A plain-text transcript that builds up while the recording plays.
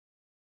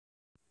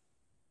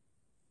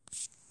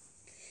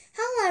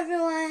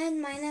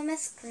my name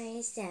is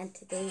Grace and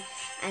today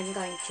I'm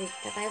going to read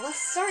the Bible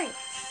story.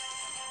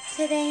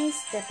 Today's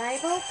the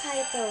Bible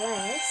title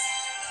is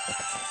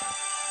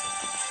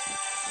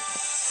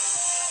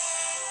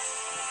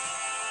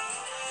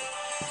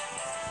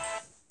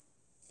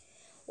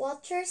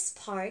Waters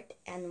Part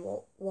and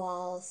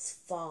Walls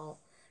Fall,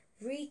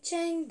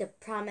 Reaching the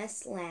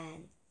Promised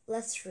Land.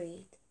 Let's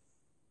read.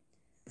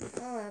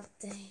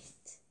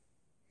 Update.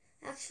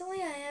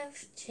 Actually, I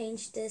have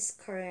changed this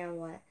Korean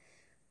one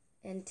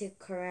into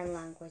Korean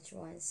language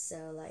one,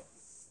 so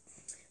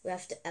we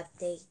have to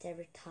update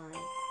every time.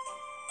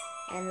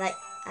 And I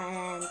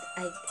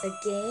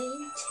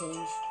again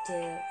changed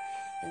to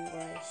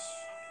English.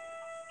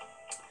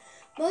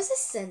 Moses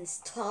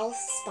sends 12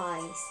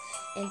 spies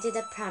into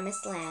the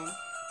promised land.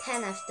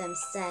 10 of them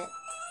said,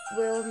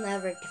 "We'll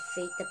never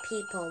defeat the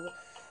people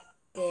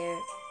there."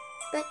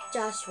 But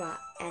Joshua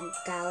and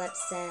Caleb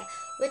said,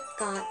 "With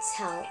God's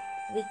help,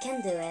 we can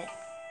do it."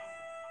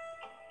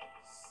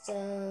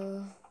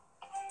 So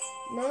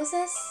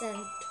Moses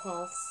sent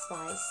 12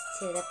 spies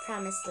to the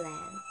promised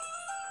land.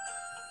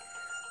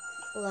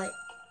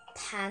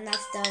 10 of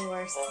them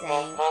were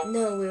saying,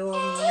 "No, we will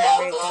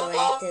never go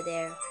into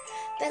there."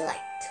 But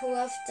 2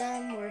 of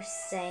them were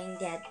saying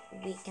that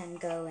we can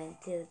go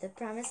into the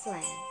promised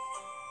land.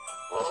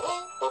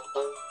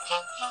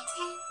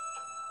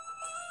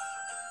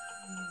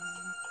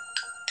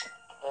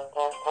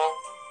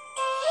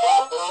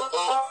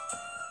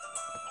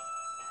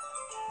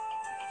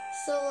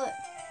 So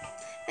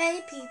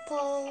many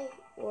people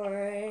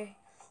were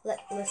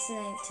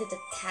listening to the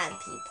 10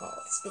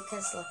 peoples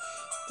because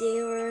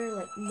they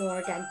were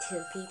more than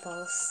 2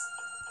 peoples.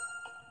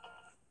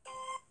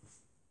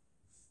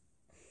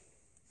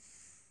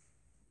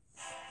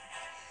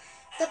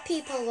 The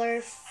people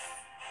were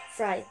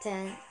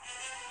frightened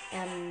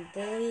and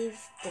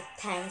believed the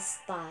 10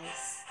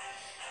 spies.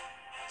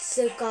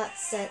 So God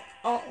said,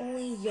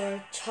 "Only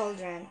your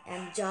children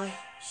and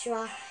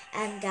Joshua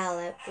and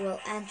Caleb will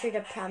enter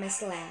the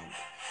promised land."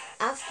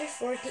 After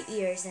 40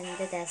 years in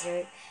the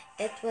desert,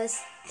 it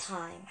was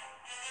time.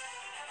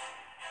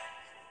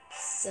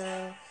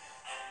 So,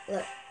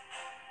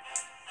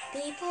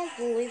 people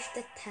believed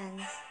the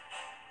 10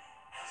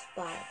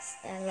 spies,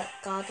 and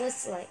God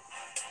was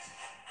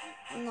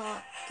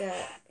not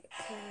good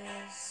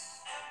because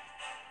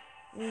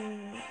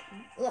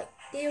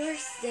they were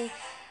saying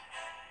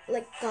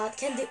God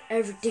can do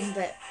everything,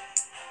 but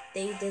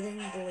they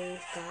didn't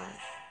believe God.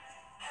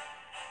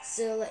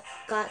 So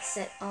God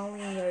said,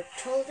 "Only your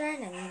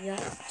children and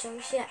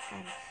Joshua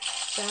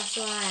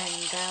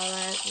and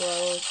Caleb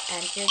will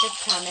enter the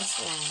promised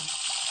land."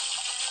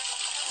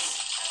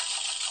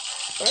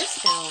 Where's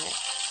Caleb?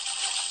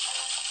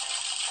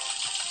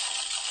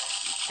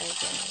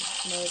 Okay,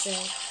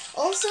 Moses.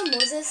 Also,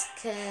 Moses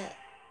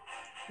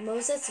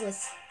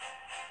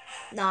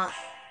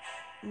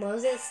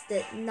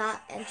did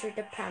not enter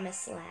the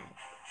promised land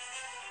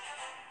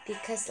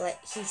because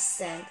he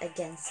sinned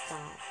against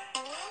God.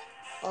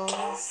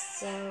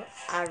 Also,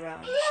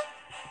 Aaron.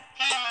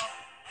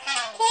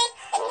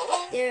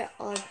 They're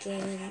all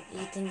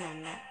eating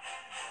manna.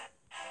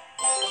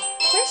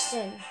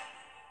 Question: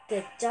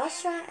 Did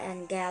Joshua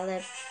and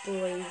Caleb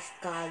believe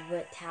God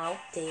would help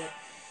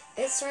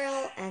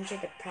Israel enter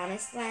the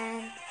promised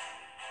land?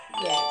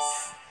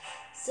 Yes.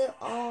 So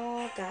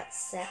all God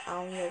said,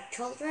 only your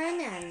children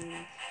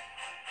and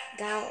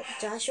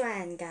Joshua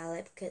and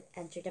Caleb could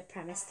enter the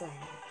promised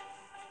land.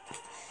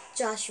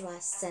 Joshua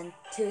sent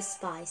 2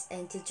 spies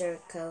into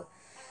Jericho.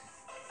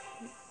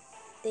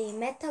 They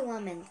met a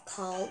woman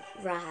called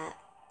Rahab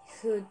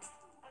who'd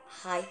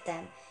hide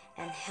them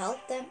and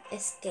help them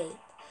escape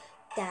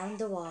down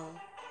the wall.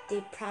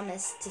 They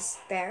promised to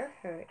spare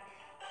her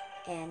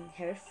and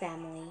her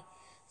family.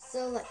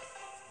 So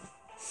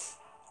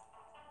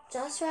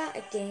Joshua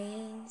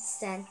again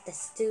sent the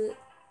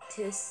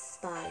 2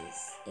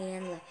 spies,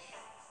 and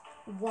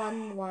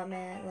one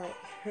woman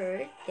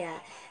heard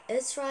that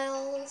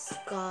Israel's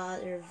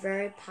God are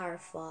very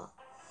powerful.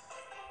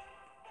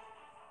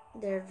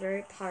 They're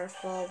very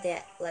powerful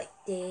that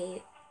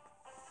they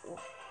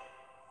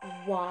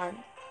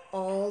won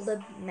all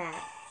the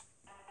match.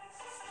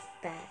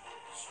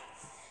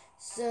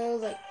 So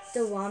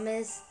the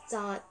woman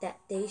thought that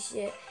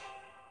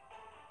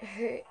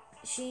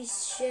she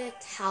should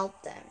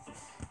help them,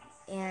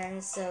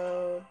 and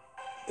so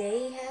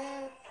they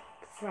have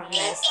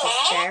promised to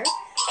spare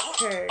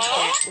her,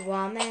 that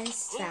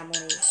woman's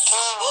family,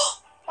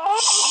 or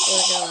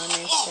the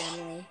woman's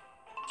family.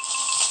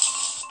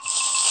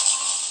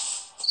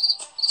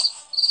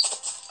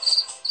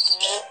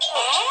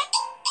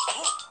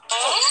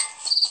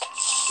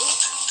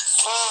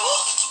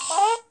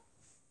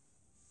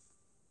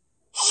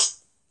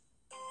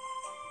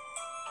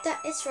 The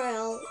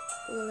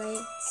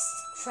Israelites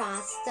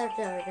crossed the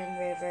Jordan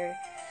River.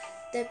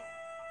 The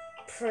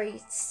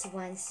priests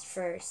went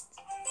first,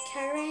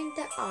 carrying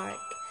the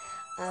Ark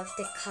of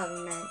the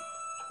Covenant.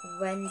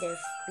 When their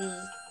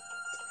feet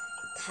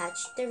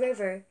touched the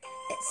river,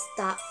 it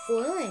stopped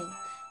flowing.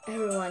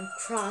 Everyone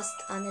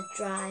crossed on a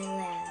dry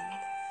land.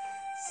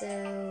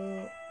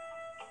 So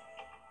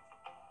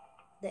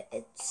the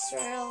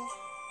Israel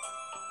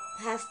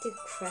have to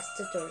cross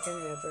the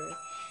Jordan River,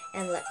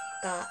 and like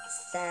God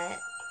said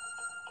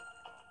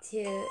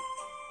to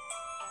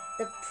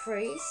the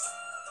priest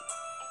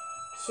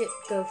should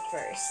go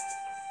first,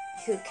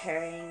 who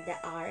carrying the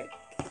ark.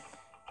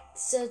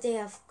 So they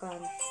have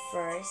gone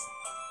first,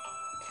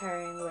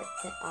 carrying with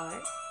the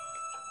ark.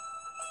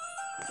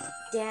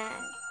 Then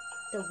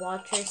the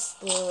water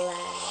split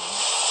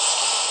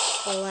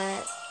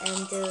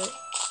into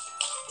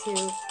 2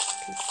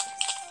 pieces,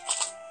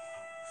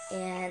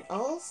 and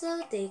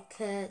also they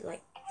could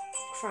like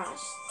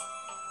cross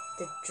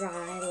the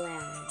dry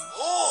land,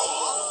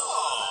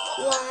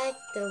 like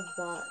the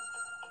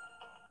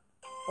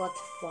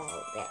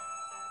waterfall that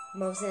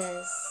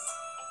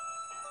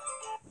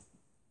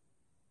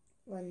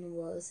when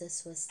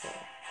Moses was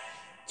there.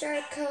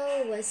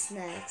 Jericho was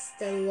next.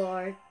 The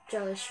Lord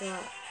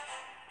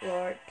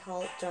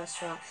told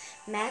Joshua,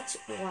 march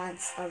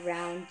once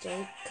around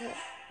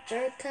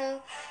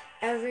Jericho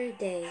every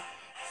day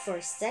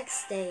for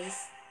 6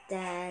 days.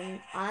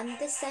 Then on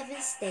the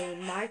 7th day,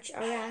 march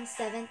around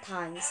 7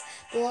 times.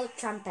 Blow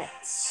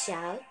trumpets,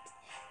 shout,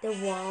 the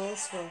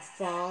walls will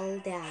fall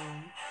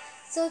down.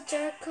 So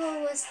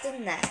Jericho was the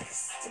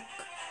next.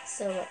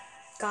 So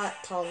God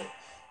told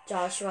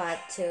Joshua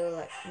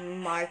to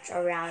march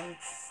around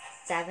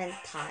 7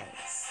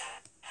 times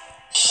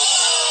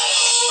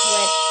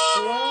with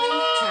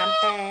blowing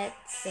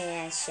trumpets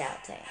and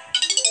shouting.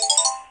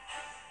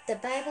 The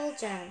Bible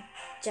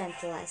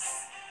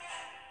gentleness.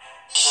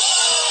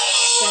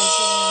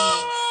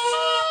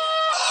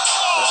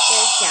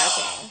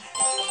 Shouting.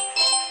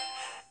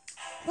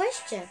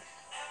 Question: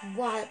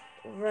 what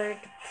were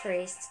the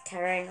priests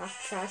carrying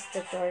across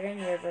the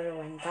Jordan River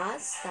when God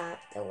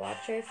stopped the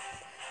water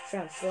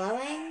from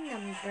flowing?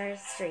 Number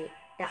 3,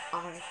 the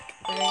ark,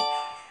 right?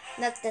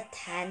 Not the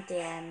tent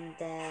and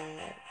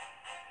the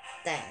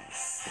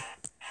things.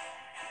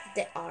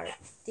 The ark.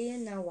 Do you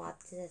know what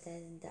is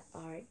in the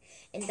ark?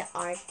 In the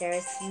ark,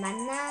 there's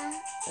manna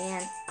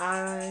and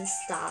Aaron's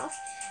staff.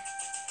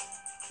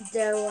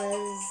 There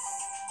was,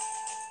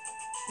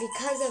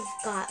 because of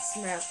God's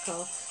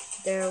miracle,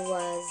 there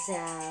was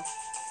a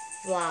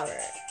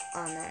flower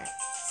on it.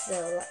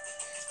 So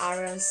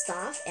Aaron's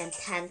staff and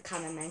 10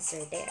 commandments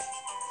are there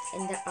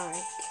in the ark.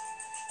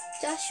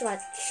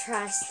 Joshua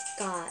trusted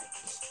God.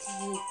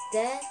 He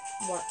did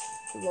what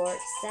Lord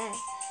said,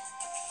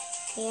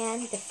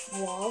 and the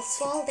walls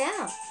fell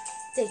down.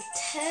 They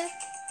took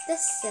the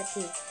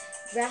city.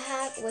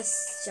 Rahab was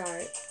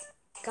short.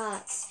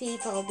 God's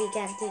people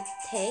began to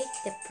take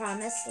the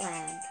promised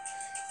land.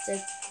 So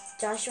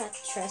Joshua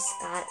trusted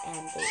God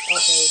and they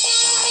obeyed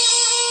God.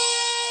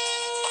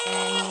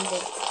 And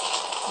the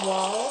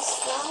walls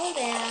fell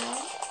down,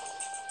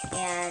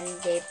 and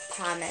they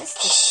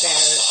promised to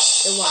spare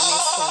the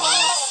woman's son.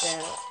 So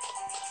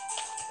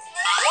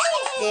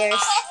they're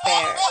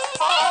spared.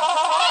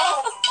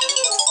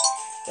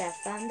 We have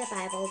found the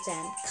Bible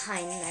gem,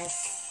 kindness.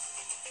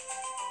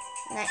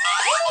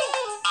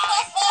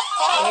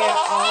 They're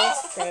all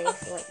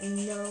safe, like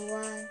no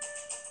one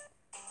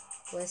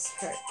was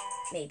hurt,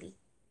 maybe.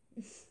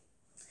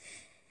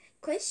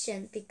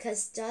 Question: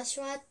 because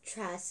Joshua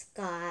trusts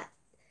God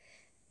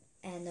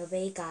and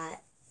obeyed God,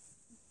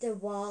 the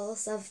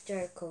walls of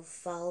Jericho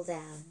fell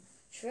down.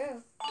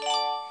 True.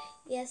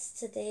 Yes,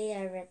 today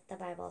I read the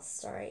Bible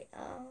story.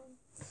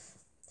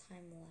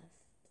 Time left.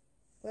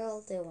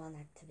 We'll do one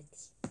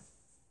activity.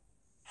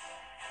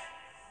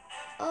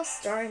 Oh,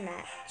 story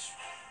match.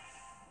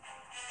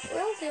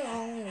 We'll do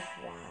only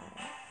one.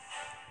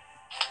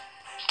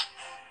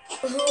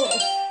 Oh.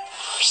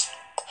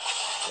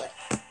 Look.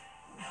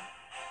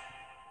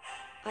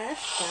 I have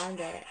found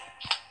it.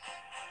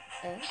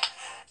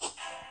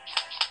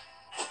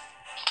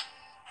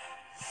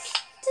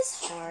 This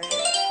is hard.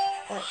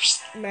 Like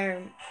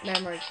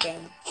memory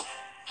game.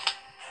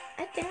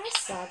 I think I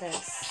saw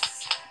this.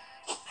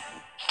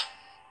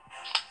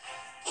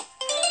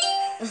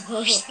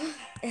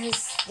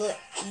 It's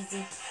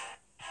easy.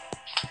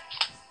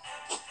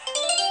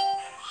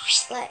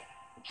 Like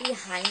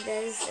behind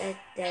this,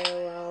 there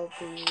will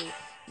be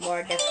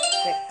more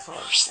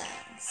difficult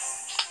things.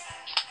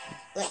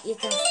 Like you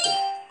can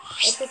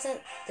see,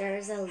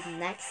 there's a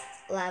next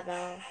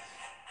level.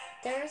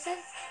 There's a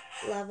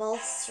level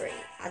 3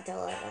 at the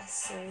level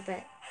 3,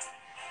 but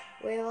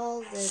we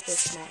will do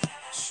this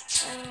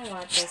much.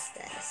 What is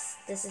this?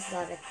 This is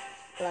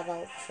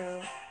level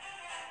 2,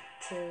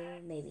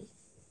 maybe.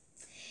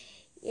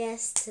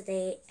 Yes,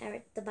 today I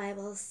read the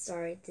Bible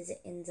story. Did you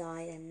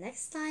enjoy? And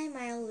next time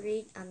I'll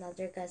read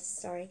another good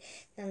story.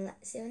 Then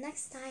see you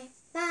next time.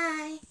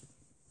 Bye!